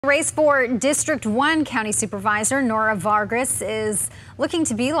Race for District 1 County Supervisor Nora Vargas is looking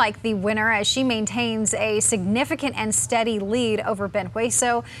to be like the winner as she maintains a significant and steady lead over Ben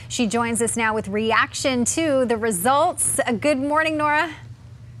Hueso. She joins us now with reaction to the results. Good morning, Nora.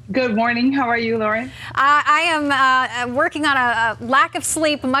 Good morning. How are you, Lauren? I am working on a lack of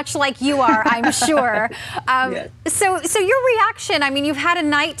sleep, much like you are, I'm sure. Yes. So your reaction, I mean, you've had a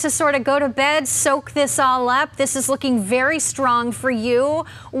night to sort of go to bed, soak this all up. This is looking very strong for you.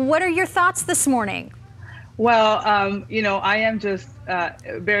 What are your thoughts this morning? Well, I am just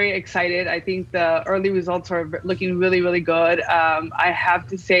very excited. I think the early results are looking really, really good. I have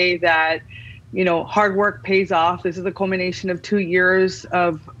to say that, hard work pays off. This is a culmination of 2 years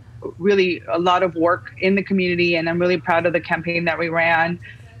of really a lot of work in the community, and I'm really proud of the campaign that we ran.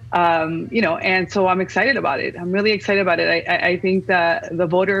 And so I'm excited about it. I'm really excited about it. I think that the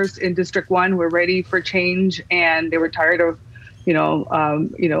voters in District 1 were ready for change, and they were tired of,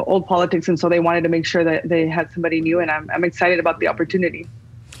 old politics, and so they wanted to make sure that they had somebody new, and I'm excited about the opportunity.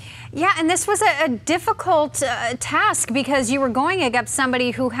 Yeah, and this was a difficult task because you were going against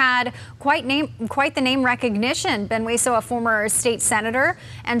somebody who had quite the name recognition. Ben Hueso, a former state senator,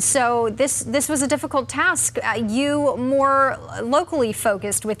 and so this was a difficult task. You more locally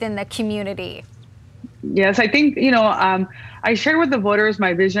focused within the community. Yes, I think I shared with the voters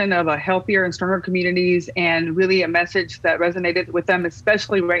my vision of a healthier and stronger communities, and really a message that resonated with them,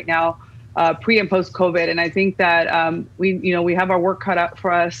 especially right now. Pre and post COVID, and I think that we have our work cut out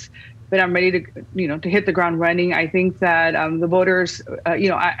for us, but I'm ready to hit the ground running. I think that the voters,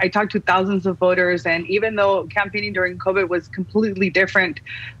 I talked to thousands of voters, and even though campaigning during COVID was completely different,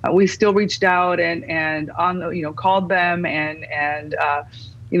 we still reached out and called them and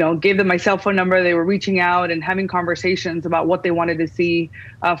gave them my cell phone number. They were reaching out and having conversations about what they wanted to see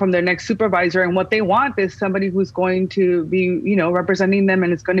from their next supervisor. And what they want is somebody who's going to be, representing them,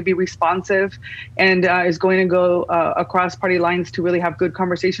 and is going to be responsive, and is going to go across party lines to really have good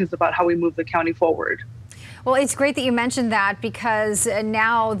conversations about how we move the county forward. Well, it's great that you mentioned that, because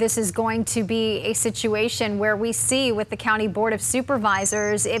now this is going to be a situation where we see with the County Board of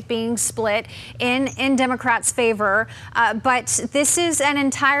Supervisors it being split in Democrats' favor. But this is an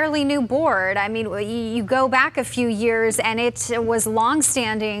entirely new board. I mean, you go back a few years and it was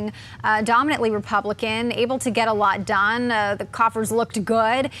longstanding, dominantly Republican, able to get a lot done. The coffers looked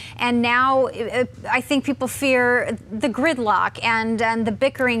good. And now I think people fear the gridlock and the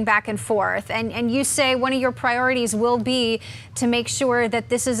bickering back and forth. And you say one of your priorities will be to make sure that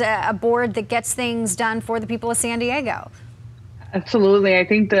this is a board that gets things done for the people of San Diego. Absolutely. I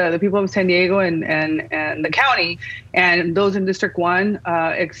think the people of San Diego and the county and those in District 1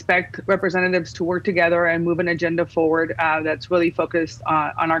 expect representatives to work together and move an agenda forward that's really focused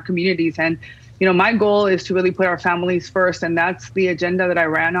on our communities. And my goal is to really put our families first, and that's the agenda that I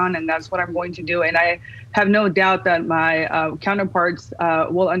ran on, and that's what I'm going to do. And I have no doubt that my counterparts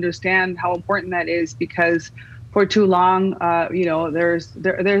will understand how important that is, because for too long, there's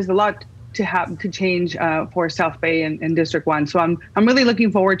a lot to change for South Bay and District 1. So I'm really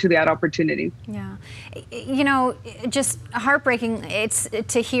looking forward to that opportunity. Yeah. Just heartbreaking it's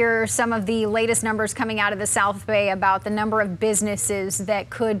to hear some of the latest numbers coming out of the South Bay about the number of businesses that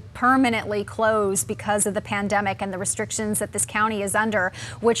could permanently close because of the pandemic and the restrictions that this county is under,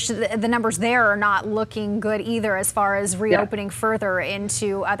 which the numbers there are not looking good either as far as reopening further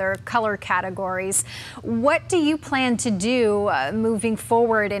into other color categories. What do you plan to do moving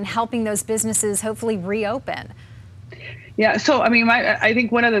forward in helping those businesses hopefully reopen? Yeah, so I mean, I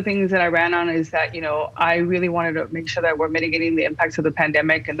think one of the things that I ran on is that, I really wanted to make sure that we're mitigating the impacts of the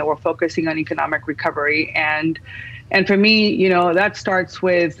pandemic and that we're focusing on economic recovery. And for me, that starts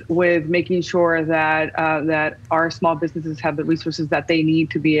with making sure that that our small businesses have the resources that they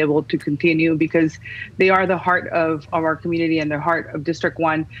need to be able to continue, because they are the heart of our community and the heart of District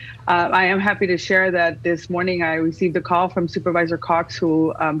 1. I am happy to share that this morning I received a call from Supervisor Cox,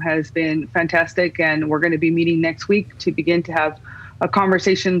 who has been fantastic, and we're going to be meeting next week to begin to have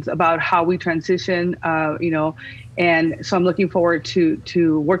conversations about how we transition, and so I'm looking forward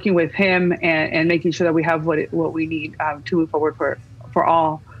to working with him and making sure that we have what we need to move forward for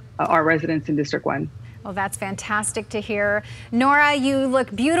all our residents in District 1. Well, that's fantastic to hear. Nora, you look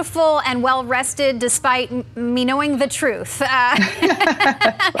beautiful and well rested despite me knowing the truth. Well,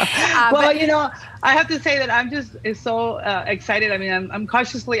 I have to say that I'm just so excited. I mean, I'm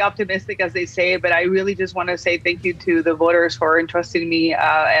cautiously optimistic, as they say, but I really just want to say thank you to the voters for entrusting me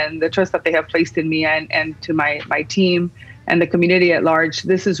and the trust that they have placed in me, and to my team and the community at large.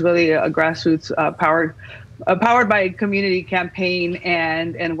 This is really a grassroots powered by community campaign,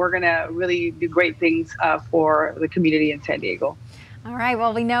 and we're going to really do great things for the community in San Diego. All right,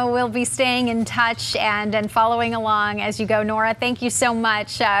 well, we know we'll be staying in touch and following along as you go. Nora, thank you so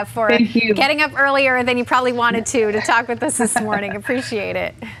much for getting up earlier than you probably wanted to talk with us this morning. Appreciate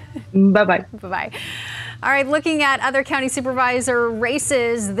it. Bye-bye. Bye-bye. All right, looking at other county supervisor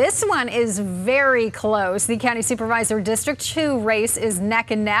races, this one is very close. The County Supervisor District 2 race is neck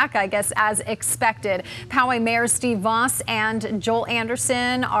and neck, I guess, as expected. Poway Mayor Steve Voss and Joel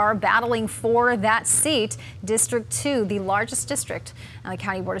Anderson are battling for that seat. District 2, the largest district on the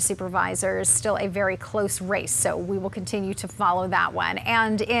County Board of Supervisors, still a very close race, so we will continue to follow that one.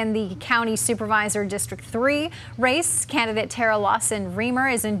 And in the County Supervisor District 3 race, candidate Tara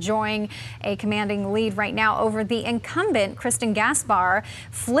Lawson-Remer is enjoying a commanding lead right now over the incumbent Kristen Gaspar,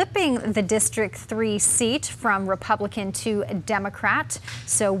 flipping the District 3 seat from Republican to Democrat.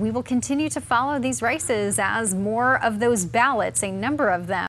 So we will continue to follow these races as more of those ballots, a number of them,